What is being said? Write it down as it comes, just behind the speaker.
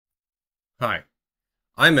Hi,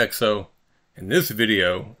 I'm Exo, and this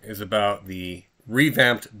video is about the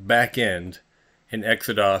revamped backend in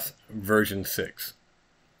eXoDOS version 6.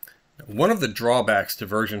 One of the drawbacks to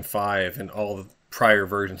version 5 and all the prior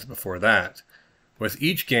versions before that was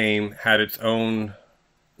each game had its own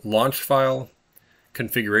launch file,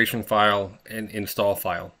 configuration file, and install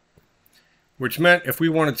file, which meant if we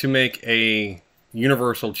wanted to make a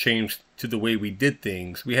universal change to the way we did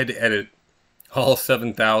things, we had to edit all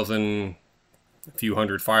 7,000 a few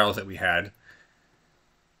hundred files that we had,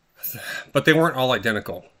 but they weren't all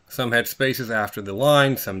identical. Some had spaces after the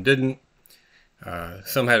line, some didn't.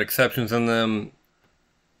 Some had exceptions in them.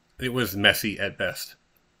 It was messy at best.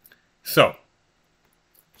 So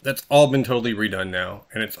that's all been totally redone now,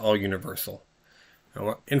 and it's all universal.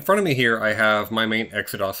 Now, in front of me here, I have my main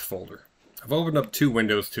eXoDOS folder. I've opened up two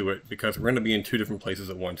windows to it because we're going to be in two different places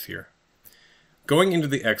at once here. Going into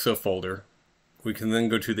the Exo folder, we can then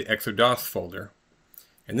go to the eXoDOS folder,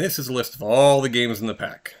 and this is a list of all the games in the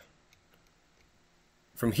pack.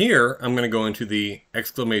 From here, I'm going to go into the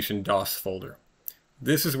 !DOS folder.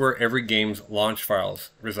 This is where every game's launch files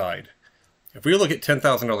reside. If we look at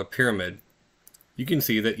 $10,000 Pyramid, you can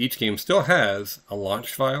see that each game still has a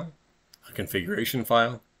launch file, a configuration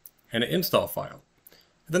file, and an install file.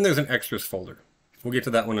 And then there's an extras folder. We'll get to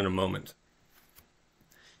that one in a moment.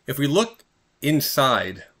 If we look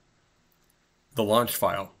inside the launch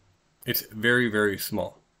file, it's very, very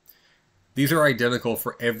small. These are identical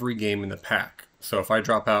for every game in the pack. So if I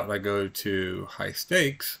drop out and I go to High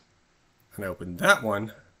Stakes and I open that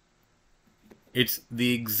one, it's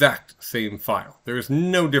the exact same file. There is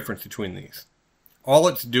no difference between these. All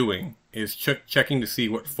it's doing is checking to see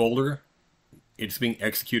what folder it's being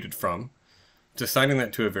executed from. It's assigning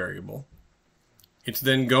that to a variable. It's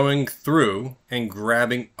then going through and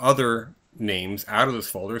grabbing other names out of this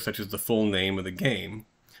folder, such as the full name of the game,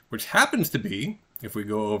 which happens to be, if we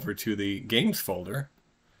go over to the games folder,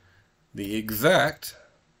 the exact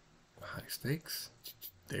High Stakes,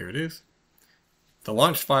 there it is. The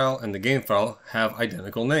launch file and the game file have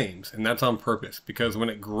identical names, and that's on purpose, because when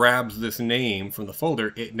it grabs this name from the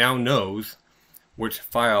folder, it now knows which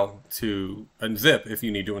file to unzip if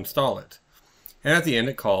you need to install it. And at the end,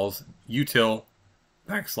 it calls util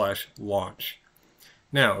 \launch.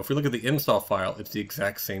 Now, if we look at the install file, it's the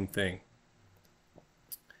exact same thing.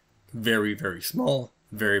 Very, very small,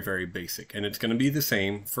 very, very basic. And it's going to be the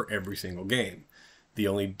same for every single game. The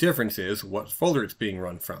only difference is what folder it's being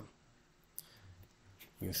run from.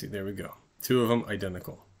 You can see, there we go. Two of them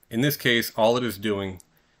identical. In this case, all it is doing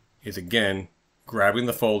is, again, grabbing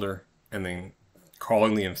the folder and then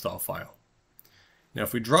calling the install file. Now,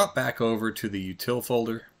 if we drop back over to the util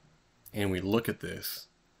folder and we look at this,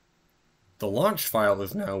 the launch file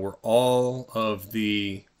is now where all of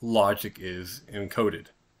the logic is encoded.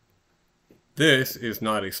 This is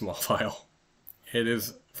not a small file. It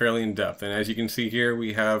is fairly in-depth, and as you can see here,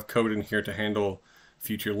 we have code in here to handle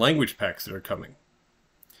future language packs that are coming.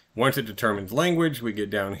 Once it determines language, we get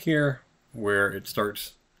down here where it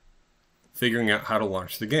starts figuring out how to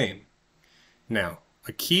launch the game. Now,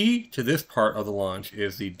 a key to this part of the launch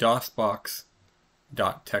is the DOSBox.txt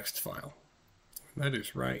file. That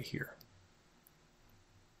is right here.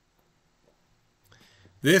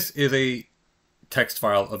 This is a text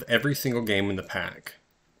file of every single game in the pack.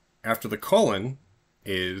 After the colon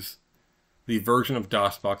is the version of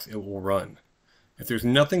DOSBox it will run. If there's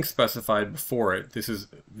nothing specified before it, this is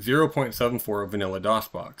 0.74 of vanilla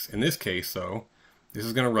DOSBox. In this case, though, this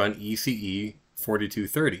is going to run ECE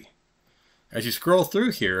 4230. As you scroll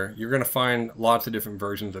through here, you're going to find lots of different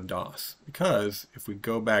versions of DOS. Because if we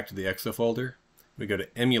go back to the Exo folder, we go to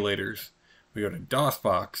emulators, we go to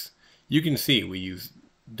DOSBox, you can see we use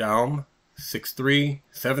DOM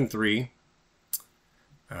 6373.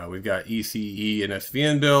 We've got ECE and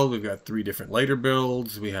SVN build. We've got three different later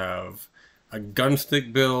builds. We have a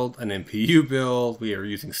gunstick build, an MPU build. We are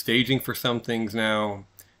using staging for some things now.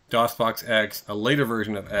 DOSBox X, a later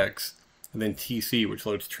version of X, and then TC, which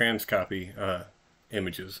loads transcopy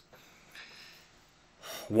images.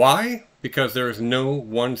 Why? Because there is no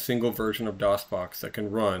one single version of DOSBox that can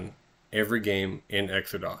run every game in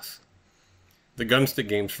eXoDOS. The gunstick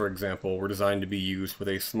games, for example, were designed to be used with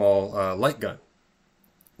a small light gun.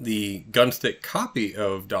 The gunstick copy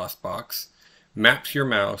of DOSBox maps your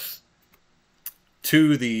mouse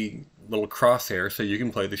to the little crosshair so you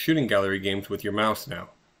can play the shooting gallery games with your mouse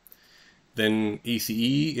now. Then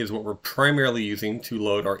ECE is what we're primarily using to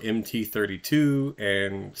load our MT32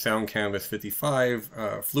 and Sound Canvas 55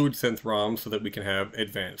 Fluid Synth ROMs so that we can have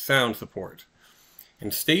advanced sound support.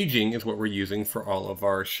 And staging is what we're using for all of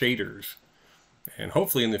our shaders. And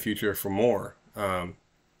hopefully in the future for more.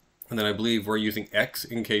 And then I believe we're using X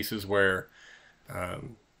in cases where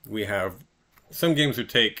we have some games would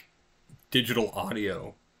take digital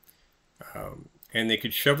audio and they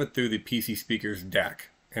could shove it through the PC speaker's DAC.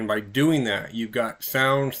 And by doing that, you've got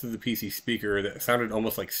sounds through the PC speaker that sounded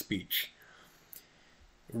almost like speech.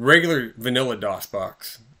 Regular vanilla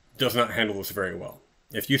DOSBox does not handle this very well.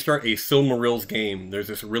 If you start a Silmarils game, there's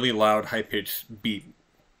this really loud, high-pitched beat.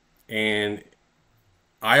 And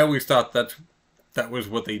I always thought that was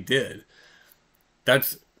what they did.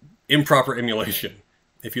 That's improper emulation.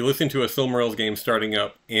 If you listen to a Silmarils game starting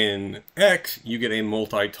up in X, you get a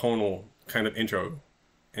multi-tonal kind of intro.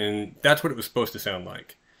 And that's what it was supposed to sound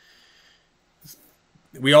like.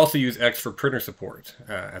 We also use X for printer support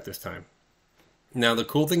at this time. Now, the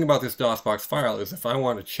cool thing about this DOSBox file is if I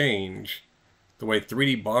want to change the way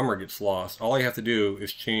 3D Bomber gets lost, all I have to do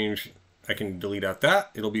is change. I can delete out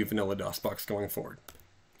that. It'll be vanilla DOSBox going forward.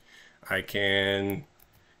 I can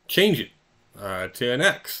change it to an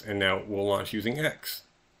X, and now we'll launch using X.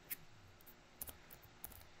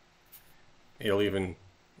 It'll even,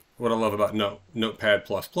 what I love about Notepad++,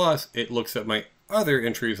 it looks at my other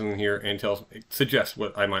entries in here and suggests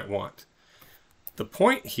what I might want. The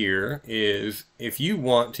point here is if you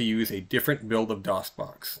want to use a different build of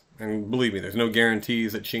DOSBox, and believe me, there's no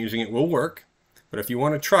guarantees that changing it will work, but if you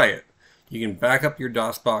want to try it, you can back up your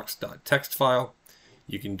DOSBox.txt file,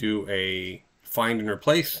 you can do a find and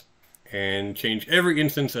replace, and change every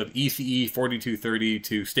instance of ECE 4230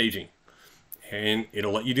 to staging. And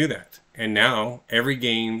it'll let you do that. And now, every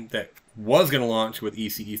game that was going to launch with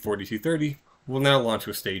ECE 4230 will now launch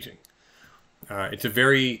with staging. It's a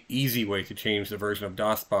very easy way to change the version of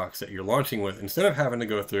DOSBox that you're launching with instead of having to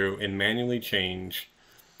go through and manually change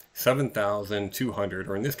 7,200,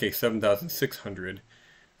 or in this case 7,600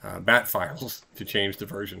 bat files to change the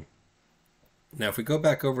version. Now if we go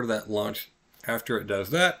back over to that launch after it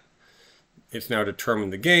does that, it's now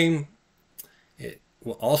determined the game. It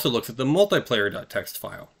also looks at the multiplayer.txt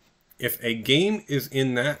file. If a game is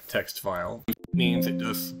in that text file, it means it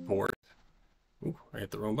does support. Ooh, I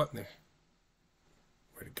hit the wrong button there.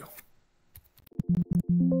 Where'd it go?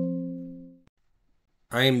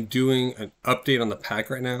 I am doing an update on the pack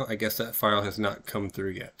right now. I guess that file has not come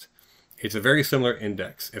through yet. It's a very similar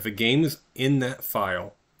index. If a game is in that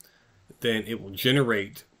file, then it will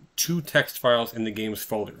generate two text files in the game's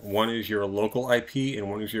folder. One is your local IP and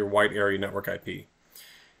one is your wide area network IP.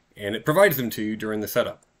 And it provides them to you during the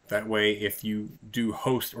setup. That way, if you do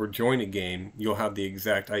host or join a game, you'll have the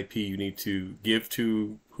exact IP you need to give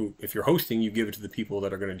to who. If you're hosting, you give it to the people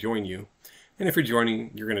that are going to join you. And if you're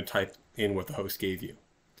joining, you're going to type in what the host gave you.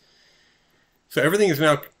 So everything is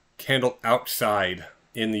now handled outside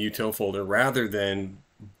in the util folder rather than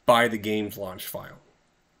by the game's launch file.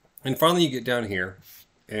 And finally, you get down here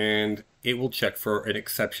and it will check for an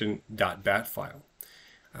exception.bat file.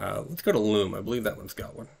 Let's go to Loom. I believe that one's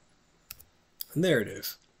got one. And there it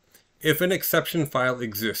is. If an exception file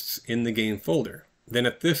exists in the game folder, then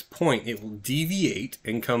at this point it will deviate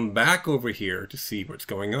and come back over here to see what's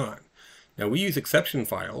going on. Now we use exception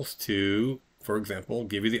files to, for example,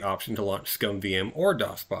 give you the option to launch ScumVM or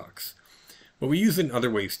DOSBox. But we use it in other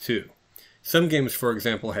ways too. Some games, for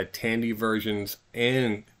example, had Tandy versions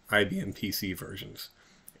and IBM PC versions.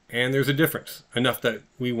 And there's a difference, enough that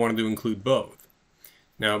we wanted to include both.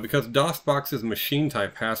 Now, because DOSBox's machine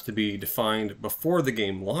type has to be defined before the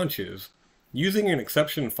game launches, using an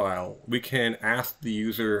exception file, we can ask the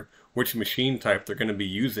user which machine type they're going to be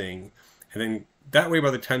using, and then that way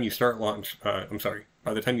by the time you start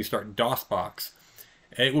by the time you start DOSBox,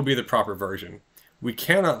 it will be the proper version. We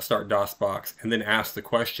cannot start DOSBox and then ask the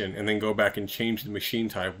question and then go back and change the machine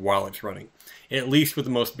type while it's running, at least with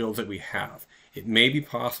the most builds that we have. It may be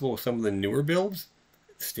possible with some of the newer builds.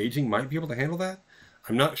 Staging might be able to handle that.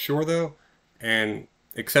 I'm not sure though, and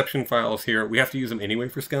exception files here, we have to use them anyway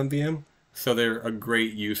for ScumVM, so they're a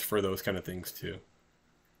great use for those kind of things too.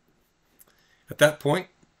 At that point,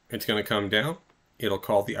 it's going to come down. It'll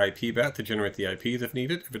call the IP bat to generate the IPs if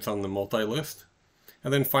needed, if it's on the multi-list.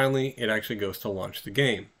 And then finally, it actually goes to launch the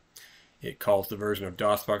game. It calls the version of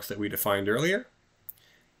DOSBox that we defined earlier.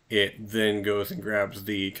 It then goes and grabs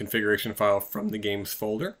the configuration file from the game's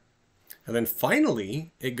folder. And then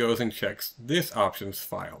finally, it goes and checks this options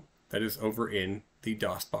file that is over in the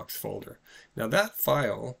DOSBox folder. Now that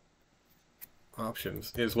file,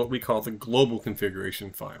 options, is what we call the global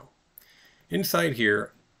configuration file. Inside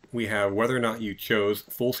here, we have whether or not you chose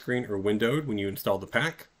full screen or windowed when you install the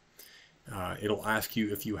pack. It'll ask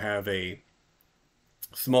you if you have a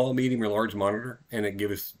small, medium, or large monitor, and it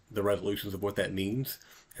gives the resolutions of what that means.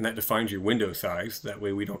 And that defines your window size. That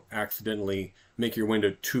way we don't accidentally make your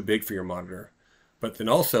window too big for your monitor. But then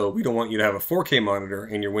also, we don't want you to have a 4K monitor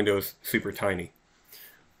and your window's super tiny.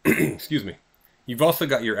 Excuse me. You've also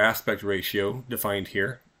got your aspect ratio defined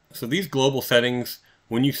here. So these global settings,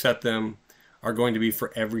 when you set them, are going to be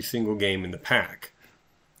for every single game in the pack.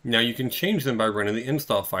 Now you can change them by running the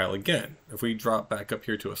install file again. If we drop back up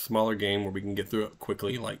here to a smaller game where we can get through it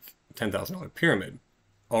quickly, like $10,000 Pyramid,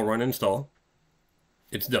 I'll run install.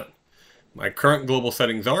 It's done. My current global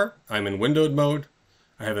settings are, I'm in windowed mode,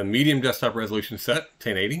 I have a medium desktop resolution set,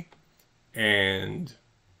 1080, and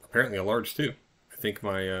apparently a large too. I think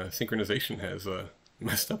my synchronization has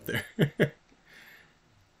messed up there.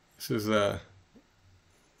 This is, let's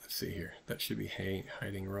see here, that should be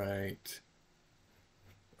hiding right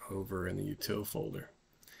over in the util folder.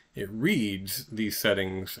 It reads these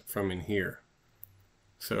settings from in here.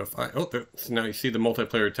 So if I, so now you see the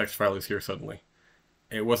multiplayer text file is here suddenly.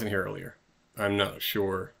 It wasn't here earlier. I'm not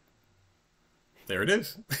sure. There it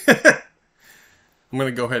is. I'm going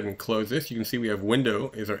to go ahead and close this. You can see we have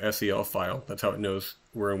window is our SEL file. That's how it knows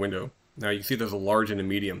we're in window. Now you see there's a large and a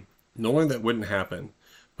medium. Normally that wouldn't happen,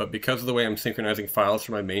 but because of the way I'm synchronizing files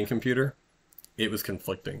from my main computer, it was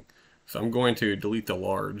conflicting. So I'm going to delete the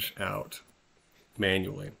large out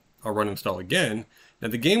manually. I'll run install again. Now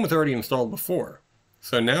the game was already installed before.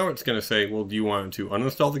 So now it's going to say, well, do you want to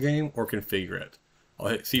uninstall the game or configure it? I'll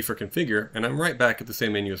hit C for configure, and I'm right back at the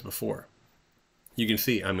same menu as before. You can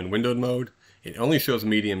see I'm in windowed mode. It only shows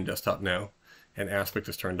medium desktop now, and aspect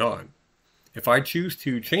is turned on. If I choose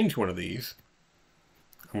to change one of these,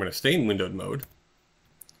 I'm going to stay in windowed mode,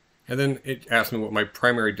 and then it asks me what my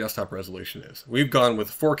primary desktop resolution is. We've gone with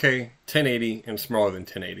 4K, 1080, and smaller than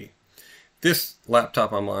 1080. This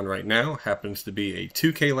laptop I'm on right now happens to be a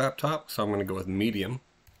 2K laptop, so I'm going to go with medium.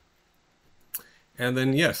 And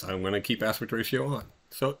then yes, I'm going to keep aspect ratio on.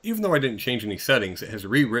 So even though I didn't change any settings, it has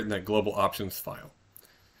rewritten that global options file.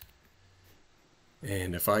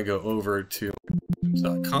 And if I go over to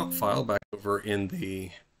 .conf file back over in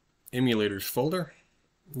the emulators folder,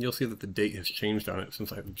 you'll see that the date has changed on it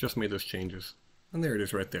since I've just made those changes. And there it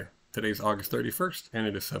is right there. Today's August 31st, and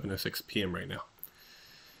it is 7:06 p.m. right now.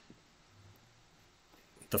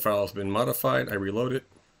 The file has been modified. I reload it.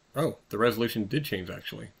 Oh, the resolution did change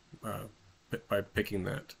actually by picking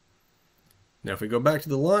that. Now if we go back to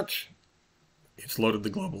the launch, it's loaded the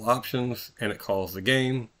global options and it calls the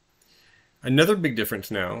game. Another big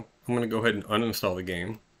difference now, I'm going to go ahead and uninstall the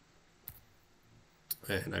game.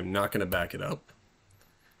 And I'm not going to back it up.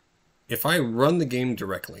 If I run the game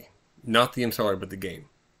directly, not the installer but the game,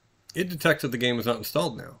 it detects that the game is not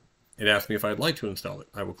installed now. It asks me if I'd like to install it.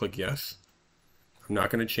 I will click yes. I'm not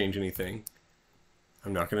going to change anything.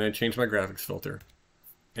 I'm not going to change my graphics filter.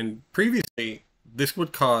 And previously, this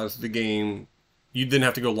would cause the game, you'd then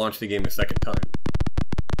have to go launch the game a second time.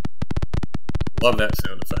 Love that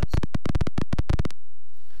sound effect.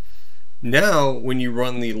 Now, when you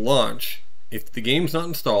run the launch, if the game's not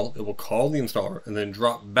installed, it will call the installer and then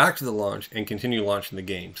drop back to the launch and continue launching the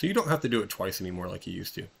game. So you don't have to do it twice anymore like you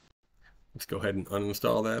used to. Let's go ahead and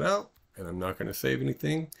uninstall that out. And I'm not going to save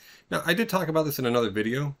anything. Now, I did talk about this in another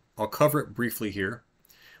video. I'll cover it briefly here.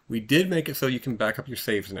 We did make it so you can back up your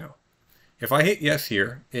saves now. If I hit yes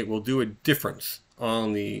here, it will do a difference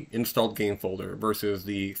on the installed game folder versus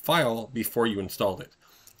the file before you installed it.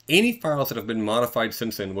 Any files that have been modified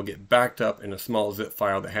since then will get backed up in a small zip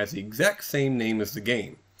file that has the exact same name as the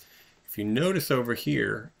game. If you notice over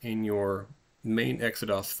here in your main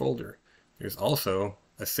eXoDOS folder, there's also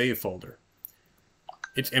a save folder.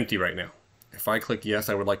 It's empty right now. If I click yes,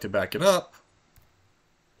 I would like to back it up,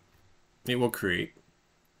 it will create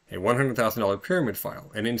a $100,000 pyramid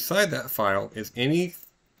file. And inside that file is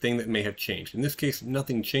anything that may have changed. In this case,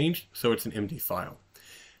 nothing changed, so it's an empty file.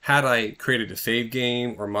 Had I created a save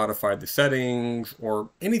game or modified the settings or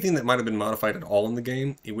anything that might have been modified at all in the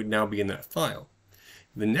game, it would now be in that file.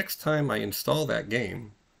 The next time I install that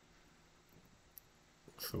game,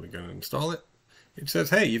 so we're going to install it, it says,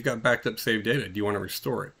 hey, you've got backed up saved data. Do you want to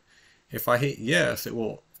restore it? If I hit yes, it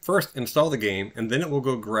will first install the game, and then it will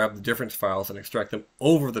go grab the difference files and extract them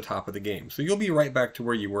over the top of the game. So you'll be right back to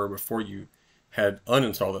where you were before you had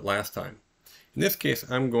uninstalled it last time. In this case,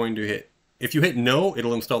 I'm going to hit, if you hit no,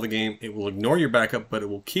 it'll install the game. It will ignore your backup, but it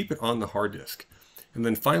will keep it on the hard disk. And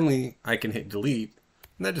then finally, I can hit delete,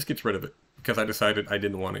 and that just gets rid of it because I decided I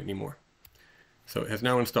didn't want it anymore. So it has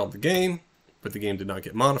now installed the game, but the game did not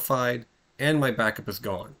get modified, and my backup is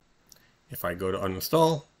gone. If I go to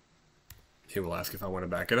uninstall, it will ask if I want to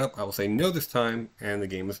back it up. I will say no this time, and the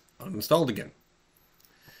game is uninstalled again.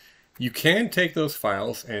 You can take those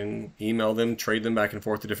files and email them, trade them back and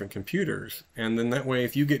forth to different computers, and then that way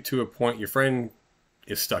if you get to a point your friend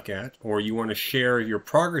is stuck at, or you want to share your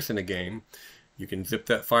progress in a game, You can zip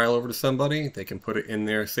that file over to somebody, they can put it in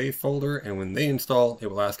their save folder, and when they install, it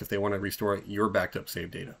will ask if they want to restore your backed up save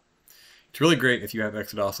data. It's really great if you have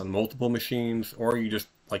eXoDOS on multiple machines, or you just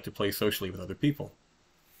like to play socially with other people.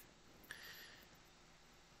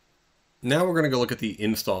 Now we're going to go look at the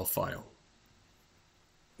install file.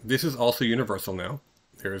 This is also universal now.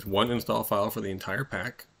 There is one install file for the entire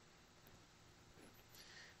pack.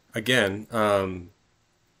 Again,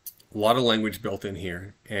 a lot of language built in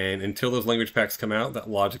here, and until those language packs come out, that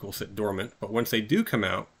logic will sit dormant. But once they do come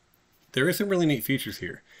out, there is some really neat features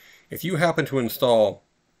here. If you happen to install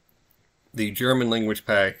the German language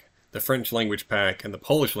pack, the French language pack, and the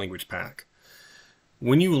Polish language pack,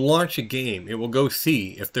 when you launch a game, it will go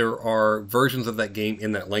see if there are versions of that game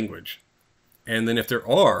in that language. And then if there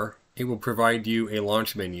are, it will provide you a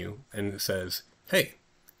launch menu, and it says, hey,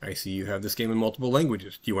 I see you have this game in multiple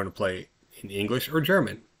languages. Do you want to play in English or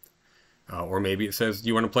German? Or maybe it says, do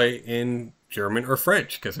you want to play in German or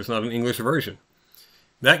French, because there's not an English version.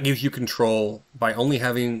 That gives you control by only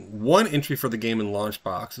having one entry for the game in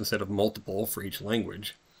Launchbox instead of multiple for each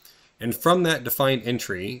language. And from that defined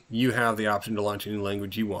entry, you have the option to launch any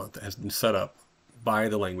language you want that has been set up by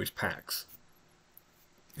the language packs.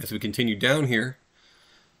 As we continue down here,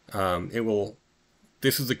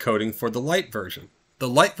 this is the coding for the light version. The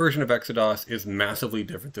light version of eXoDOS is massively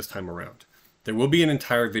different this time around. There will be an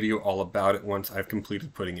entire video all about it once I've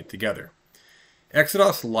completed putting it together.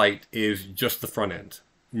 eXoDOS Lite is just the front end,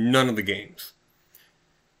 none of the games.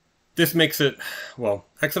 This makes it, well,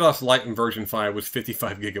 eXoDOS Lite in version 5 was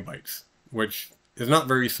 55 gigabytes, which is not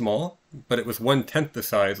very small, but it was 1/10 the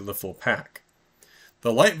size of the full pack.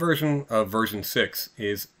 The Lite version of version 6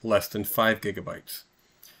 is less than 5 gigabytes.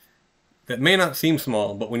 That may not seem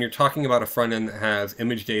small, but when you're talking about a front end that has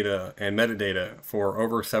image data and metadata for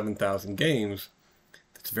over 7,000 games,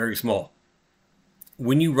 that's very small.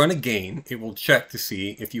 When you run a game, it will check to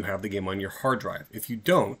see if you have the game on your hard drive. If you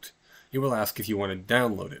don't, it will ask if you want to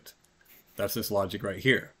download it. That's this logic right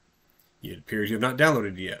here. It appears you have not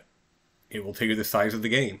downloaded it yet. It will tell you the size of the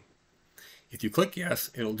game. If you click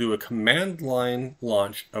yes, it'll do a command line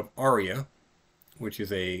launch of Aria, which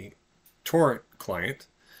is a torrent client.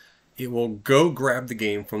 It will go grab the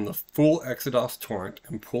game from the full eXoDOS torrent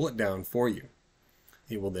and pull it down for you.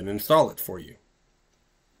 It will then install it for you.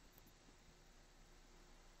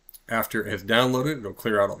 After it has downloaded, it'll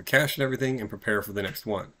clear out all the cache and everything and prepare for the next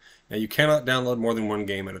one. Now you cannot download more than one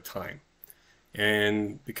game at a time.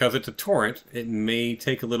 And because it's a torrent, it may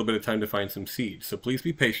take a little bit of time to find some seeds. So please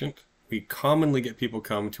be patient. We commonly get people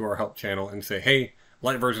come to our help channel and say, hey,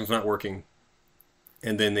 light version's not working.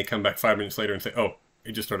 And then they come back 5 minutes later and say, oh,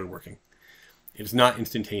 it just started working. It's not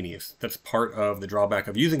instantaneous. That's part of the drawback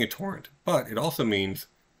of using a torrent. But it also means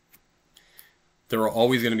there are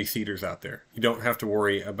always going to be seeders out there. You don't have to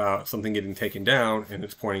worry about something getting taken down and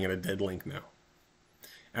it's pointing at a dead link now.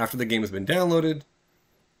 After the game has been downloaded,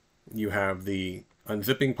 you have the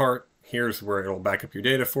unzipping part. Here's where it'll back up your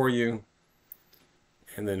data for you.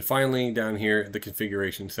 And then finally, down here, the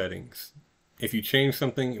configuration settings. If you change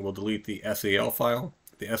something, it will delete the SAL file.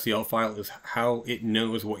 The SAL file is how it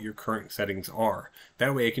knows what your current settings are.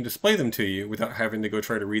 That way it can display them to you without having to go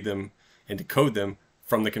try to read them and decode them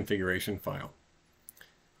from the configuration file.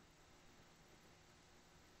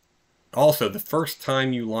 Also, the first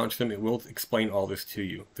time you launch them, it will explain all this to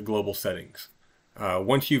you, the global settings.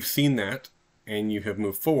 Once you've seen that and you have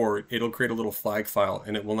moved forward, it'll create a little flag file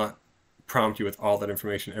and it will not prompt you with all that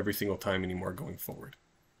information every single time anymore going forward.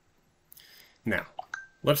 Now,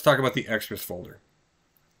 let's talk about the extras folder.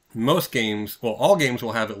 Most games, well, all games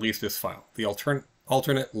will have at least this file, the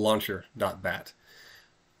alternate launcher.bat.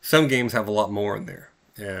 Some games have a lot more in there.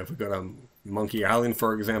 If we go to Monkey Island,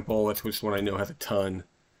 for example, that's which one I know has a ton.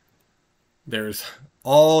 There's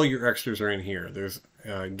all your extras are in here. There's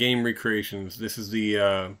game recreations. This is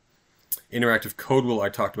the interactive code wheel I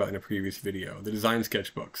talked about in a previous video. The design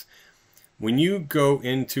sketchbooks. When you go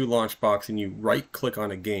into Launchbox and you right-click on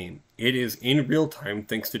a game, it is in real time,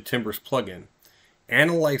 thanks to Timber's plugin,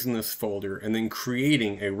 analyzing this folder and then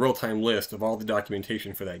creating a real-time list of all the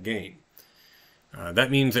documentation for that game. That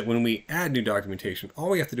means that when we add new documentation, all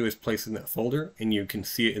we have to do is place it in that folder and you can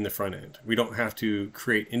see it in the front end. We don't have to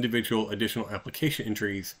create individual additional application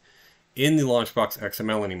entries in the Launchbox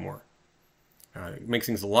XML anymore. It makes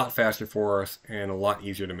things a lot faster for us and a lot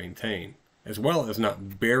easier to maintain, as well as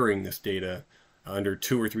not burying this data under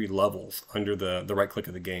 2 or 3 levels under the right click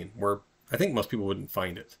of the game, where I think most people wouldn't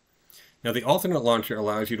find it. Now, the alternate launcher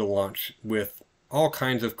allows you to launch with all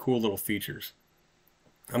kinds of cool little features.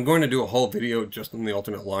 I'm going to do a whole video just on the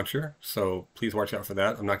alternate launcher, so please watch out for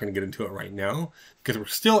that. I'm not going to get into it right now because we're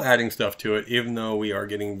still adding stuff to it, even though we are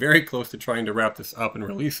getting very close to trying to wrap this up and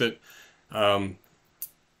release it. The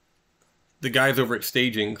guys over at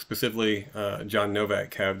Staging, specifically John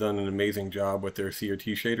Novak, have done an amazing job with their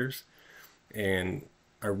CRT shaders, and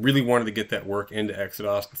I really wanted to get that work into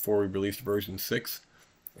eXoDOS before we released version 6,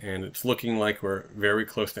 and it's looking like we're very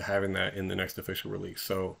close to having that in the next official release.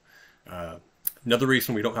 So another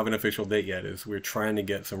reason we don't have an official date yet is we're trying to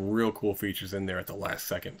get some real cool features in there at the last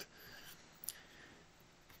second.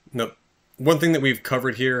 Now, one thing that we've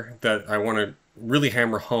covered here that I want to really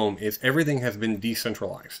hammer home is everything has been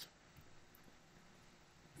decentralized.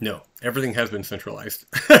 No, everything has been centralized.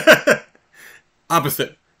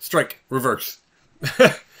 Opposite. Strike. Reverse.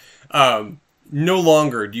 No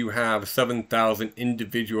longer do you have 7,000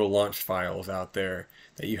 individual launch files out there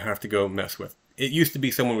that you have to go mess with. It used to be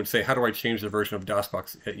someone would say, how do I change the version of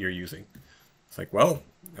DOSBox that you're using? It's like, well,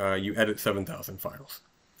 you edit 7,000 files.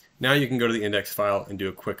 Now you can go to the index file and do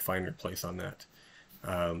a quick find replace on that.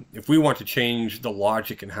 If we want to change the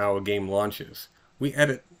logic in how a game launches, we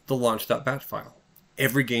edit the launch.bat file.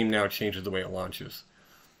 Every game now changes the way it launches.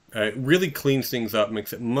 It really cleans things up,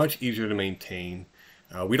 makes it much easier to maintain.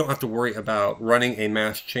 We don't have to worry about running a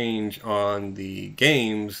mass change on the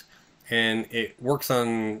games, and it works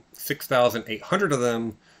on 6,800 of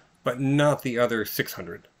them, but not the other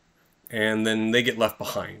 600. And then they get left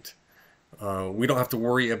behind. We don't have to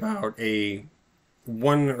worry about a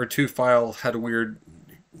 1 or 2 files had a weird,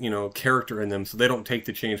 character in them, so they don't take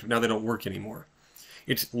the change, but now they don't work anymore.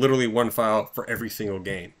 It's literally one file for every single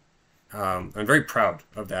game. I'm very proud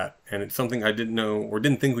of that, and it's something I didn't know or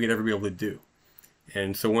didn't think we'd ever be able to do.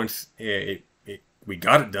 And so once we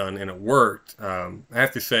got it done and it worked, I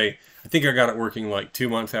have to say, I think I got it working like 2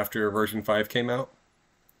 months after version 5 came out.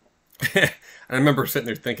 And I remember sitting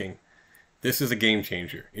there thinking, this is a game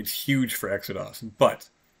changer. It's huge for eXoDOS, but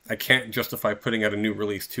I can't justify putting out a new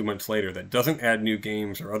release 2 months later that doesn't add new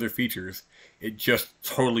games or other features. It just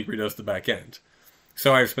totally redoes the back end.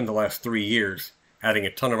 So I've spent the last 3 years adding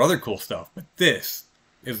a ton of other cool stuff, but this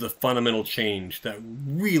is the fundamental change that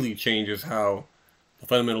really changes how, the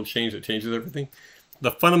fundamental change that changes everything,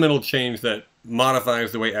 the fundamental change that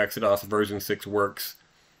modifies the way eXoDOS version 6 works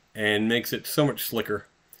and makes it so much slicker,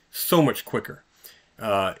 so much quicker.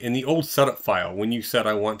 In the old setup file, when you said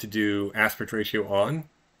I want to do aspect ratio on,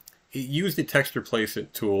 it used the texture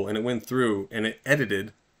placement tool and it went through and it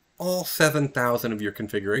edited all 7,000 of your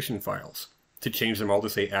configuration files to change them all to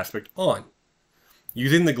say aspect on.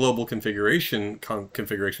 Using the global configuration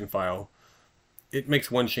file, it makes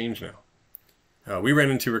one change now. We ran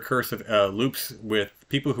into recursive loops with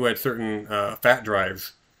people who had certain fat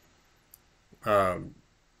drives.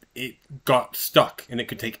 It got stuck, and it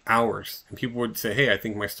could take hours. And people would say, hey, I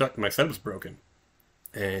think my setup's broken.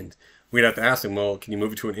 And we'd have to ask them, well, can you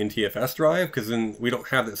move it to an NTFS drive? Because then we don't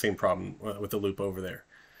have that same problem with the loop over there.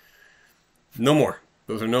 No more.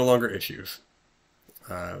 Those are no longer issues.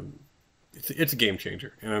 It's a game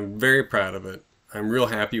changer, and I'm very proud of it. I'm real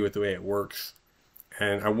happy with the way it works.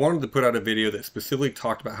 And I wanted to put out a video that specifically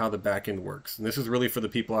talked about how the backend works. And this is really for the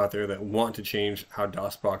people out there that want to change how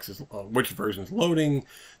DOSBox is, which version is loading.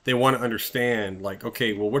 They want to understand, like,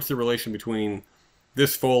 okay, well, what's the relation between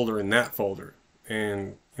this folder and that folder?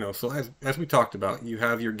 And, so as we talked about, you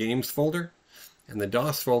have your games folder, and the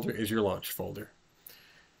DOS folder is your launch folder.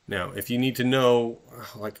 Now, if you need to know,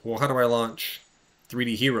 like, well, how do I launch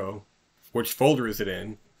 3D Hero? Which folder is it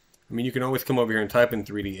in? I mean, you can always come over here and type in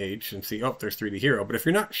 3DH and see, oh, there's 3D Hero. But if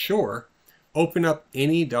you're not sure, open up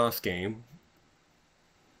any DOS game,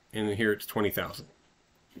 and here it's 20,000.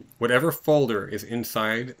 Whatever folder is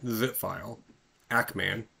inside the zip file,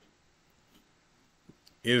 Acman,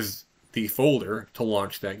 is the folder to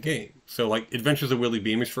launch that game. So, like, Adventures of Willy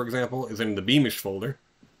Beamish, for example, is in the Beamish folder.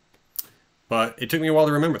 But it took me a while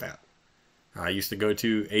to remember that. I used to go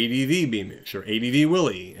to ADV Beamish or ADV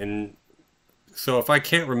Willy, and so if I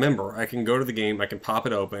can't remember, I can go to the game, I can pop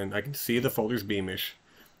it open, I can see the folder's Beamish,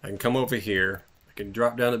 I can come over here, I can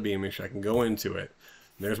drop down to Beamish, I can go into it.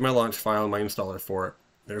 There's my launch file and my installer for it.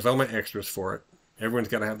 There's all my extras for it. Everyone's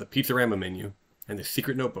got to have the Pizzarama menu and the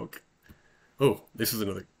secret notebook. Oh, this is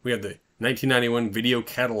another. We have the 1991 video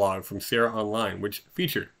catalog from Sarah Online, which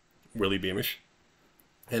featured Willy Beamish.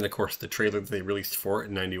 And of course, the trailer that they released for it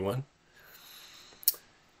in '91.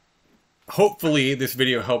 Hopefully, this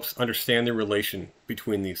video helps understand the relation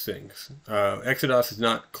between these things. eXoDOS is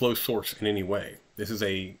not closed source in any way. This is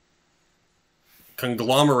a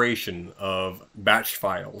conglomeration of batch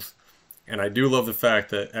files. And I do love the fact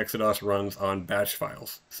that eXoDOS runs on batch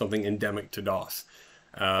files, something endemic to DOS.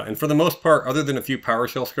 And for the most part, other than a few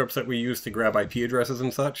PowerShell scripts that we use to grab IP addresses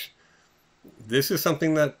and such, this is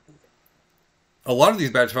something that a lot of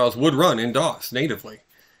these batch files would run in DOS natively.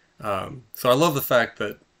 So I love the fact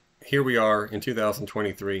that here we are in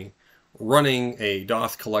 2023 running a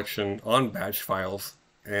DOS collection on batch files,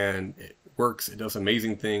 and it works. It does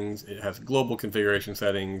amazing things. It has global configuration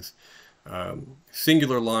settings,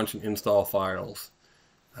 singular launch and install files.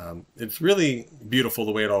 It's really beautiful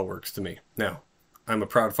the way it all works to me. Now, I'm a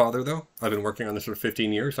proud father though. I've been working on this for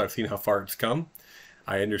 15 years. So I've seen how far it's come.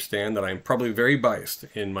 I understand that I'm probably very biased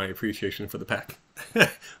in my appreciation for the pack.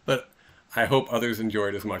 But I hope others enjoy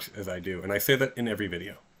it as much as I do. And I say that in every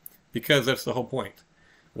video, because that's the whole point.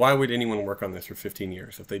 Why would anyone work on this for 15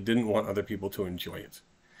 years if they didn't want other people to enjoy it?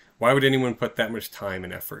 Why would anyone put that much time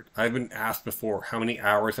and effort? I've been asked before, how many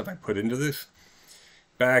hours have I put into this?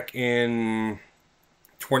 Back in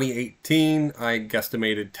 2018, I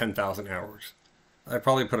guesstimated 10,000 hours. I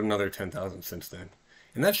probably put another 10,000 since then.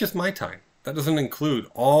 And that's just my time. That doesn't include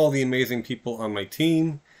all the amazing people on my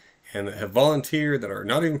team and that have volunteered, that are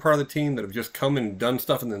not even part of the team, that have just come and done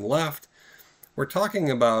stuff and then left. We're talking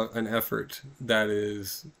about an effort that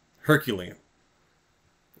is Herculean.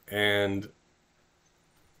 And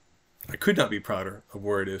I could not be prouder of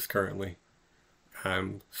where it is currently.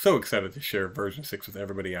 I'm so excited to share version 6 with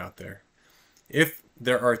everybody out there. If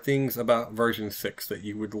there are things about version 6 that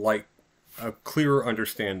you would like a clearer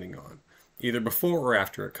understanding on, either before or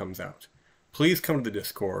after it comes out, please come to the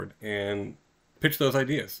Discord and pitch those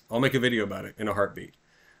ideas. I'll make a video about it in a heartbeat.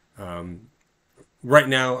 Right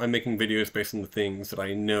now, I'm making videos based on the things that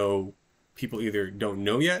I know people either don't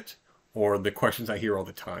know yet or the questions I hear all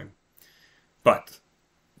the time. But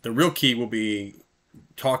the real key will be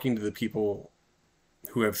talking to the people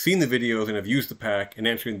who have seen the videos and have used the pack and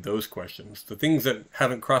answering those questions, the things that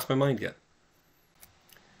haven't crossed my mind yet.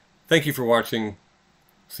 Thank you for watching.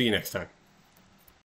 See you next time.